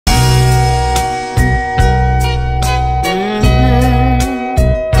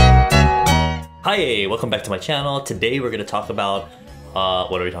Hi, welcome back to my channel. Today we're gonna talk about,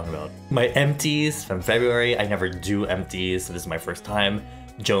 what are we talking about? My empties from February. I never do empties, so this is my first time.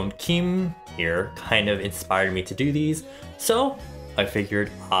 Joan Kim here kind of inspired me to do these, so I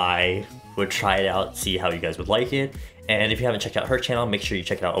figured I would try it out, see how you guys would like it. And if you haven't checked out her channel, make sure you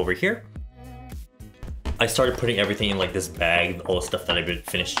check it out over here. I started putting everything in like this bag, all the stuff that I've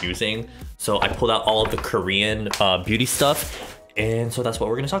finished using. So I pulled out all of the Korean beauty stuff, and so that's what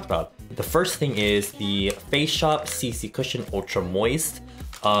we're gonna talk about. The first thing is the Face Shop CC Cushion Ultra Moist.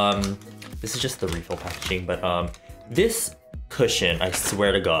 This is just the refill packaging, but this cushion, I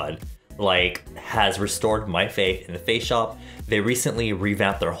swear to God, like has restored my faith in the Face Shop. They recently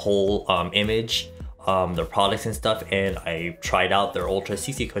revamped their whole image, their products and stuff, and I tried out their Ultra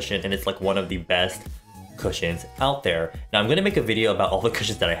CC cushion, and it's like one of the best cushions out there. Now I'm gonna make a video about all the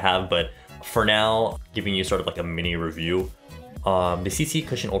cushions that I have, but for now, giving you sort of like a mini review. The CC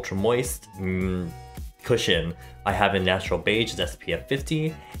Cushion Ultra Moist cushion I have in natural beige, is SPF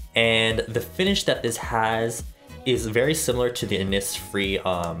 50, and the finish that this has is very similar to the Innisfree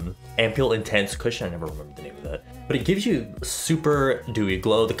Ampoule Intense cushion. I never remember the name of that, but it gives you super dewy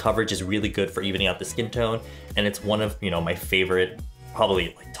glow. The coverage is really good for evening out the skin tone, and it's one of my favorite,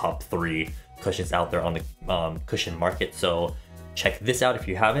 probably like top 3 cushions out there on the cushion market. So check this out if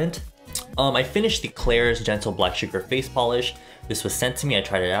you haven't. I finished the Klairs Gentle Black Sugar Face Polish. This was sent to me, I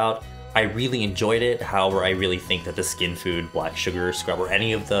tried it out. I really enjoyed it. However, I really think that the Skinfood Black Sugar Scrub, or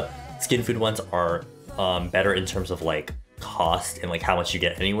any of the Skinfood ones, are better in terms of like cost and like how much you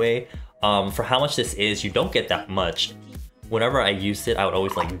get anyway. For how much this is, you don't get that much. Whenever I used it, I would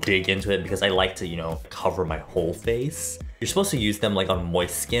always like dig into it because I like to, cover my whole face. You're supposed to use them like on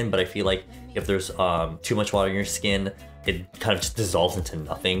moist skin, but I feel like if there's too much water in your skin, it kind of just dissolves into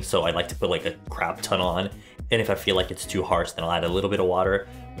nothing. So I like to put like a crap ton on, and if I feel like it's too harsh, then I'll add a little bit of water,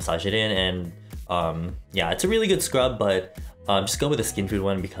 massage it in, and yeah, it's a really good scrub. But just go with the Skinfood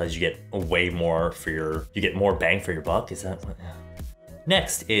one because you get way more for you get more bang for your buck. Is that what? Yeah.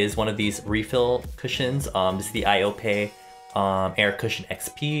 Next is one of these refill cushions. This is the Iope Air Cushion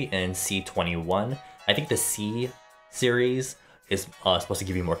XP and C21. I think the C series is supposed to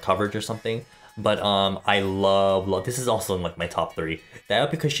give you more coverage or something. But I love, this is also in like my top 3. The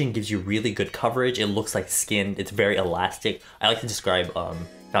Iope cushion gives you really good coverage. It looks like skin, it's very elastic. I like to describe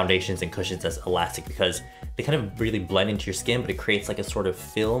foundations and cushions as elastic because they kind of really blend into your skin, but it creates like a sort of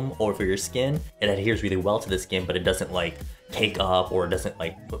film over your skin. It adheres really well to the skin, but it doesn't like cake up, or it doesn't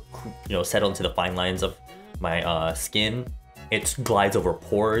like, settle into the fine lines of my skin. It glides over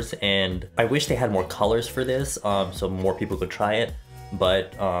pores, and I wish they had more colors for this so more people could try it.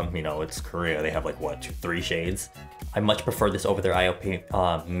 But it's Korea, they have like what, 3 shades. I much prefer this over their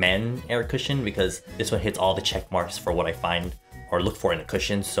Iope Men Air Cushion because this one hits all the check marks for what I find or look for in a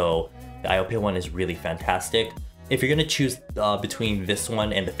cushion. So the Iope one is really fantastic. If you're gonna choose between this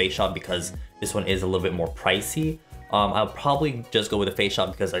one and the Face Shop, because this one is a little bit more pricey, I'll probably just go with the Face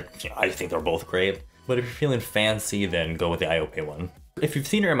Shop because I think they're both great. But if you're feeling fancy, then go with the Iope one. If you've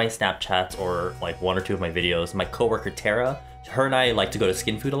seen her in my Snapchats or like 1 or 2 of my videos, my coworker Tara, her and I like to go to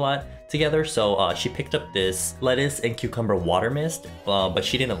Skinfood a lot together, so she picked up this lettuce and cucumber water mist, but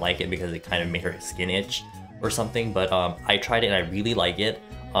she didn't like it because it kind of made her skin itch or something. But I tried it and I really like it.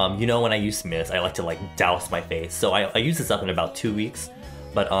 When I use mist, I like to like douse my face, so I use this up in about 2 weeks.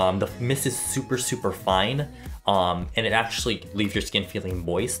 But the mist is super fine, and it actually leaves your skin feeling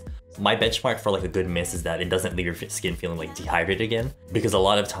moist. My benchmark for like a good mist is that it doesn't leave your skin feeling like dehydrated again, because a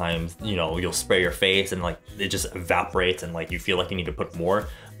lot of times, you'll spray your face and like it just evaporates and like you feel like you need to put more.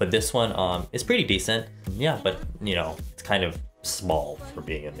 But this one is pretty decent. Yeah, but it's kind of small for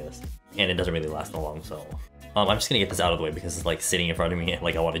being a mist, and it doesn't really last long. So I'm just gonna get this out of the way because it's like sitting in front of me,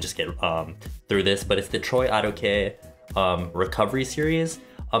 like I want to just get through this. But it's the Troiareuke recovery series.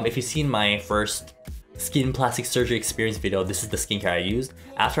 If you've seen my first skin plastic surgery experience video, this is the skincare I used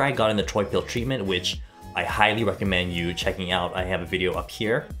after I got in the Troipeel treatment, which I highly recommend you checking out. I have a video up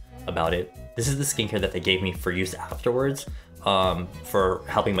here about it. This is the skincare that they gave me for use afterwards, for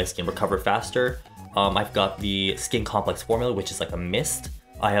helping my skin recover faster. I've got the Skin Complex formula, which is like a mist.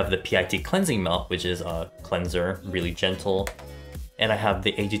 I have the PIT cleansing milk, which is a cleanser, really gentle. And I have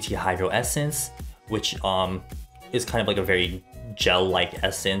the AGT Hydro Essence, which is kind of like a very gel-like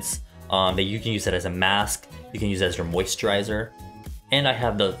essence. That you can use it as a mask, you can use it as your moisturizer. And I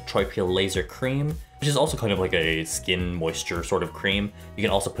have the Troipeel Laser Cream, which is also kind of like a skin moisture sort of cream. You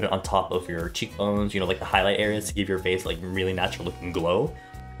can also put it on top of your cheekbones, like the highlight areas, to give your face like really natural looking glow.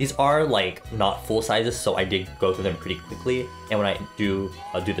 These are like not full sizes, so I did go through them pretty quickly. And when I do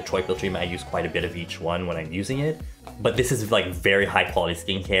the Troipeel treatment, I use quite a bit of each one when I'm using it. But this is like very high quality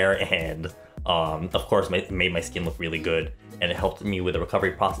skincare, and Of course, it made my skin look really good, and it helped me with the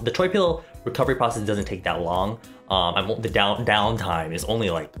recovery process. The Troipeel recovery process doesn't take that long. The downtime is only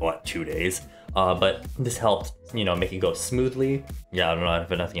like, what, 2 days? But this helped, you know, make it go smoothly. Yeah, I don't know, I have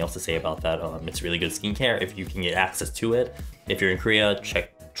nothing else to say about that. It's really good skincare if you can get access to it. If you're in Korea,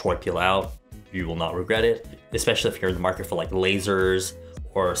 check Troipeel out. You will not regret it, especially if you're in the market for like lasers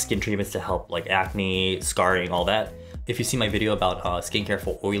or skin treatments to help like acne, scarring, all that. If you see my video about skincare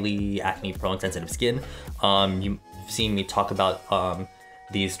for oily, acne-prone, sensitive skin, you've seen me talk about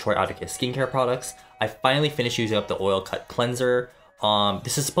these Troiareuke skincare products. I finally finished using up the Oil Cut Cleanser.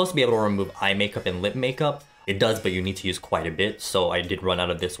 This is supposed to be able to remove eye makeup and lip makeup. It does, but you need to use quite a bit, so I did run out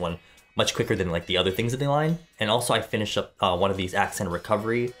of this one much quicker than like the other things in the line. And also I finished up one of these ACSEN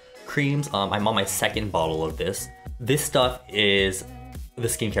recovery creams. I'm on my second bottle of this. This stuff is the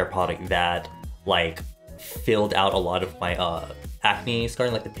skincare product that like filled out a lot of my acne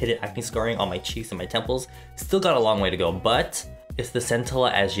scarring, like the pitted acne scarring on my cheeks and my temples. Still got a long way to go, but it's the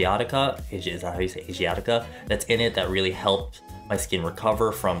Centella Asiatica, is that how you say Asiatica, that's in it that really helped my skin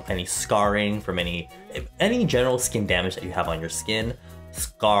recover from any scarring, from any general skin damage that you have on your skin,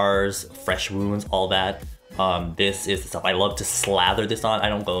 scars, fresh wounds, all that. This is the stuff I love to slather this on. I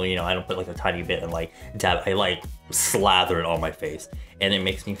don't go, you know, I don't put like a tiny bit and like dab. I like slather it on my face, and it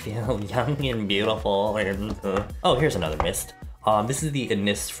makes me feel young and beautiful. And oh, here's another mist. This is the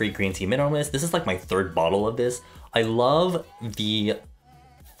Innisfree Green Tea Mineral Mist. This is like my third bottle of this. I love the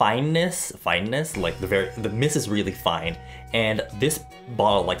fineness, like the mist is really fine, and this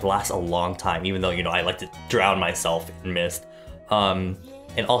bottle like lasts a long time, even though, you know, I like to drown myself in mist.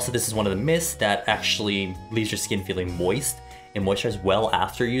 And also this is one of the mists that actually leaves your skin feeling moist and moisturized well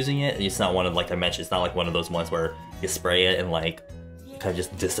after using it. It's not one of, like I mentioned, it's not like one of those ones where you spray it and like it kind of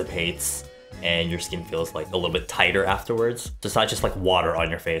just dissipates and your skin feels like a little bit tighter afterwards. So it's not just like water on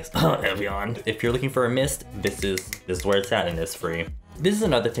your face. Evian. If you're looking for a mist, this is where it's at, Innisfree. This is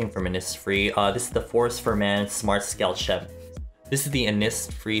another thing from Innisfree. This is the Force for Men Smart Scalp Shampoo. This is the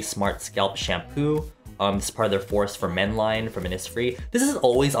Innisfree Smart Scalp Shampoo. This is part of their Force for Men line from Innisfree. This is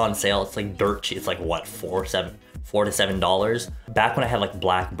always on sale. It's like dirt cheap. It's like what, $4 to $7. Back when I had like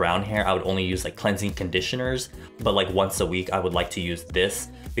black brown hair, I would only use like cleansing conditioners, but like once a week I would like to use this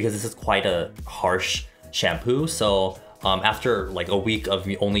because this is quite a harsh shampoo. So after like a week of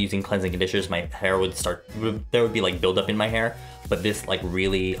only using cleansing conditioners, my hair would there would be like buildup in my hair, but this like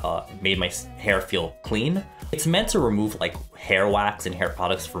really made my hair feel clean. It's meant to remove like hair wax and hair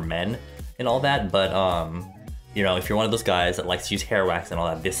products for men and all that, but you know, if you're one of those guys that likes to use hair wax and all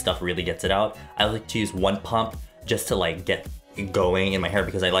that, this stuff really gets it out. I like to use one pump just to like get it going in my hair,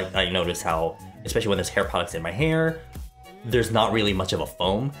 because I notice how, especially when there's hair products in my hair, there's not really much of a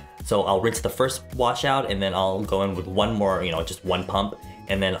foam. So I'll rinse the first wash out and then I'll go in with one more, you know, just one pump,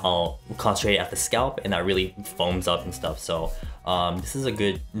 and then I'll concentrate at the scalp, and that really foams up and stuff. So this is a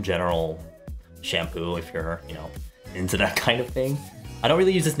good general shampoo if you're, you know, into that kind of thing. I don't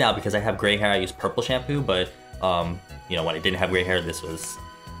really use this now because I have gray hair. I use purple shampoo, but you know, when I didn't have gray hair, this was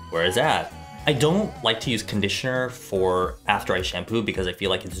where it's at. I don't like to use conditioner for after I shampoo because I feel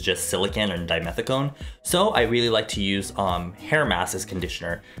like it's just silicone or dimethicone. So I really like to use hair mask as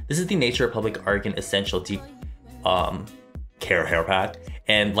conditioner. This is the Nature Republic Argan Essential Deep Care Hair Pack.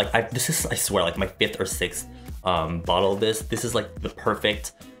 And like this is, I swear, like my 5th or 6th bottle of this. This is like the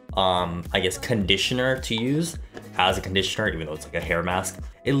perfect I guess conditioner to use as a conditioner, even though it's like a hair mask.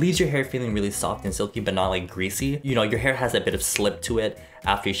 It leaves your hair feeling really soft and silky, but not like greasy. You know, your hair has a bit of slip to it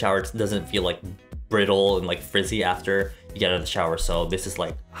after you shower. It doesn't feel like brittle and like frizzy after you get out of the shower. So this is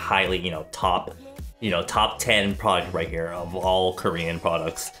like highly, you know, top 10 product right here of all Korean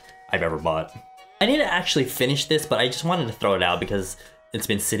products I've ever bought. I need to actually finish this, but I just wanted to throw it out because it's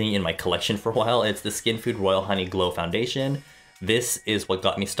been sitting in my collection for a while. It's the Skinfood Royal Honey Glow Foundation. This is what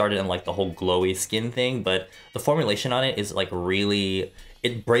got me started in like the whole glowy skin thing, but the formulation on it is like really,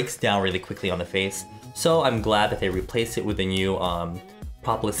 it breaks down really quickly on the face. So I'm glad that they replaced it with a new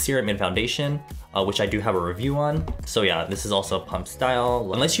propolis serum and foundation, which I do have a review on. So yeah, this is also a pump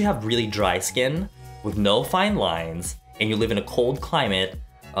style. Unless you have really dry skin with no fine lines and you live in a cold climate,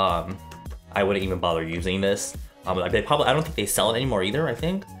 I wouldn't even bother using this. I don't think they sell it anymore either, I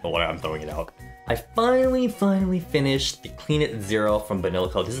think, but whatever, I'm throwing it out. I finally finished the Clean It Zero from Banila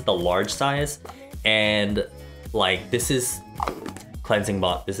Co. This is the large size, and like this is cleansing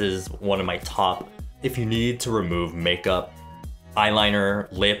bot. This is one of my top. If you need to remove makeup, eyeliner,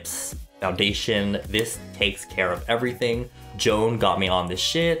 lips, foundation, this takes care of everything. Joan got me on this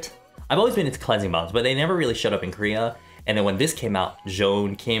shit. I've always been into cleansing balms, but they never really showed up in Korea. And then when this came out,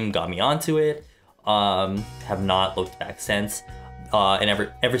 Joan Kim got me onto it. Have not looked back since.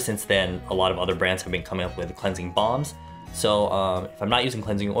 And ever since then, a lot of other brands have been coming up with cleansing balms. So if I'm not using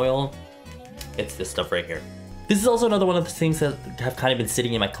cleansing oil, it's this stuff right here. This is also another one of the things that have kind of been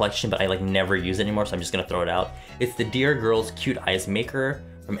sitting in my collection, but I like never use it anymore, so I'm just gonna throw it out. It's the Dear Girls Cute Eyes Maker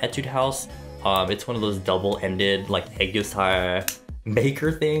from Etude House. It's one of those double-ended like aegyo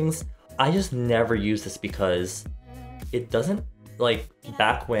maker things. I just never use this because it doesn't, like,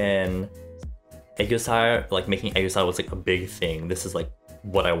 back when aegyo like making aegyo was like a big thing, this is like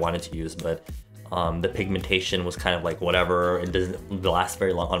what I wanted to use, but the pigmentation was kind of like whatever. It doesn't last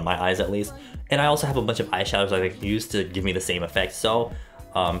very long on my eyes, at least. And I also have a bunch of eyeshadows I like use to give me the same effect. So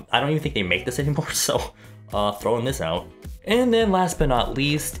I don't even think they make this anymore. So throwing this out. And then last but not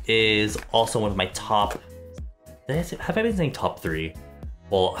least is also one of my top. Have I been saying top 3?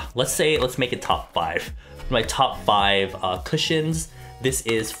 Well, let's make it top 5. My top 5 cushions. This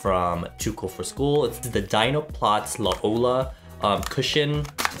is from Too Cool for School. It's the Dino Plots La Ola cushion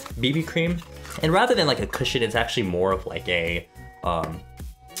BB cream. And rather than like a cushion, it's actually more of like a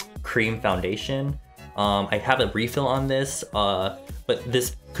cream foundation. I have a refill on this, but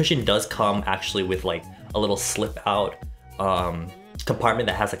this cushion does come actually with like a little slip out compartment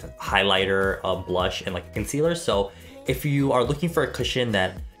that has like a highlighter, blush, and like a concealer. So if you are looking for a cushion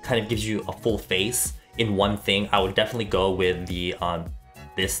that kind of gives you a full face in one thing, I would definitely go with the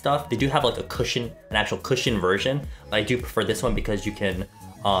this stuff. They do have like a cushion, an actual cushion version, but I do prefer this one because you can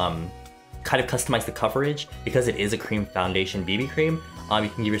kind of customize the coverage. Because it is a cream foundation BB cream, you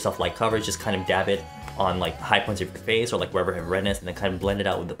can give yourself light coverage, just kind of dab it on like high points of your face or like wherever you have redness, and then kind of blend it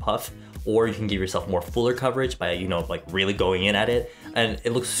out with the puff. Or you can give yourself more fuller coverage by, you know, like really going in at it, and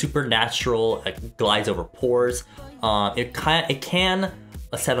it looks super natural. It glides over pores. It can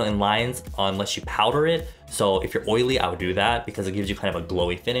settle in lines unless you powder it. So if you're oily, I would do that because it gives you kind of a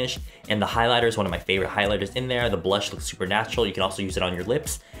glowy finish. And the highlighter is one of my favorite highlighters in there. The blush looks super natural. You can also use it on your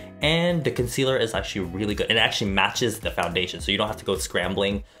lips. And the concealer is actually really good. It actually matches the foundation, so you don't have to go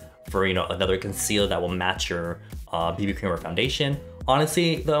scrambling for, you know, another concealer that will match your BB cream or foundation.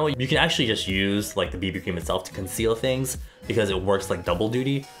 Honestly though, you can actually just use like the BB cream itself to conceal things because it works like double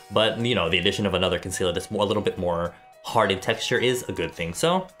duty. But you know, the addition of another concealer that's a little bit more hard in texture is a good thing.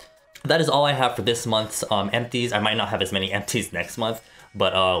 So that is all I have for this month's empties. I might not have as many empties next month,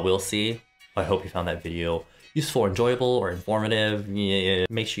 but we'll see. I hope you found that video useful, enjoyable, or informative. Yeah,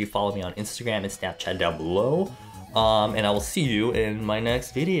 make sure you follow me on Instagram and Snapchat down below. And I will see you in my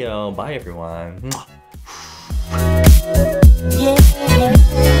next video. Bye everyone.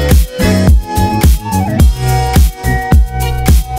 Yeah.